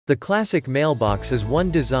The classic mailbox is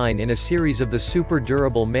one design in a series of the super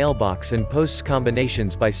durable mailbox and posts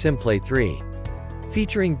combinations by Simplay3.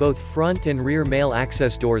 Featuring both front and rear mail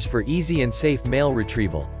access doors for easy and safe mail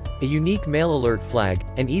retrieval, a unique mail alert flag,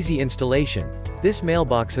 and easy installation, this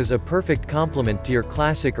mailbox is a perfect complement to your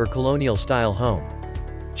classic or colonial style home.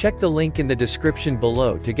 Check the link in the description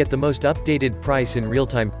below to get the most updated price in real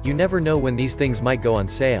time. You never know when these things might go on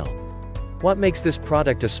sale. What makes this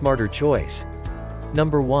product a smarter choice?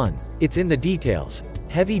 Number 1. It's in the details.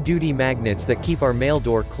 Heavy-duty magnets that keep our mail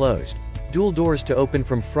door closed, dual doors to open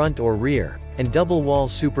from front or rear, and double-wall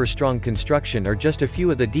super strong construction are just a few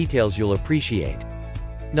of the details you'll appreciate.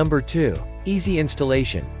 Number 2. Easy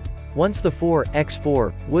installation. Once the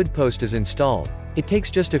 4x4 wood post is installed, it takes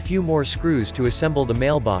just a few more screws to assemble the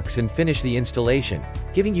mailbox and finish the installation,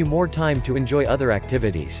 giving you more time to enjoy other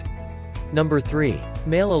activities. Number 3.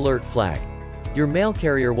 Mail Alert Flag. Your mail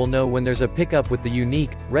carrier will know when there's a pickup with the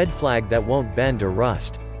unique, red flag that won't bend or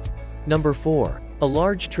rust. Number 4. A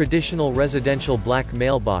large traditional residential black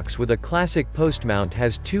mailbox with a classic post mount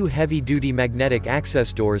has two heavy-duty magnetic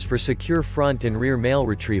access doors for secure front and rear mail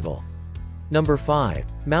retrieval. Number 5.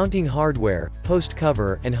 Mounting hardware, post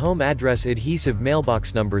cover, and home address adhesive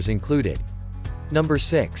mailbox numbers included. Number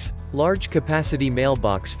 6. Large capacity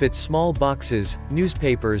mailbox fits small boxes,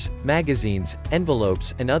 newspapers, magazines,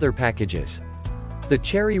 envelopes, and other packages. The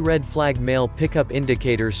cherry red flag mail pickup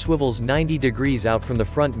indicator swivels 90 degrees out from the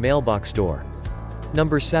front mailbox door.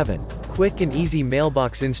 Number 7. Quick and easy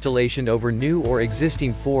mailbox installation over new or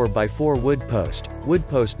existing 4x4 wood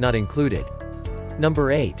post not included.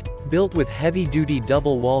 Number 8. Built with heavy-duty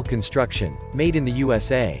double-wall construction, made in the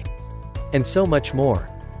USA. And so much more.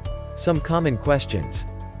 Some common questions.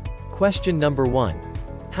 Question number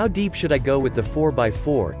 1. How deep should I go with the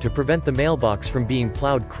 4x4 to prevent the mailbox from being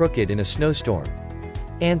plowed crooked in a snowstorm?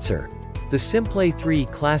 Answer. The Simplay3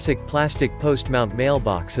 Classic Plastic Post Mount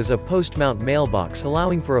Mailbox is a post-mount mailbox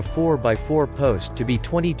allowing for a 4x4 post to be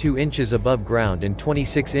 22 inches above ground and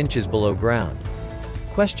 26 inches below ground.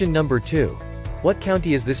 Question number 2. What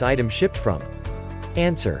county is this item shipped from?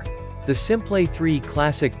 Answer. The Simplay3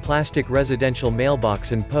 Classic Plastic Residential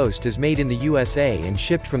Mailbox and Post is made in the USA and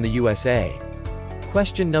shipped from the USA.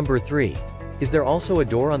 Question number 3. Is there also a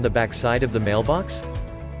door on the back side of the mailbox?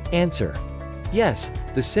 Answer. Yes,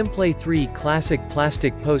 the Simplay3 Classic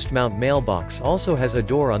Plastic Post Mount Mailbox also has a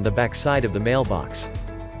door on the back side of the mailbox.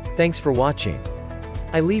 Thanks for watching.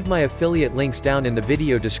 I leave my affiliate links down in the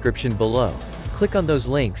video description below. Click on those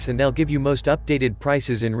links and they'll give you most updated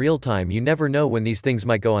prices in real time. You never know when these things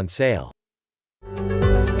might go on sale.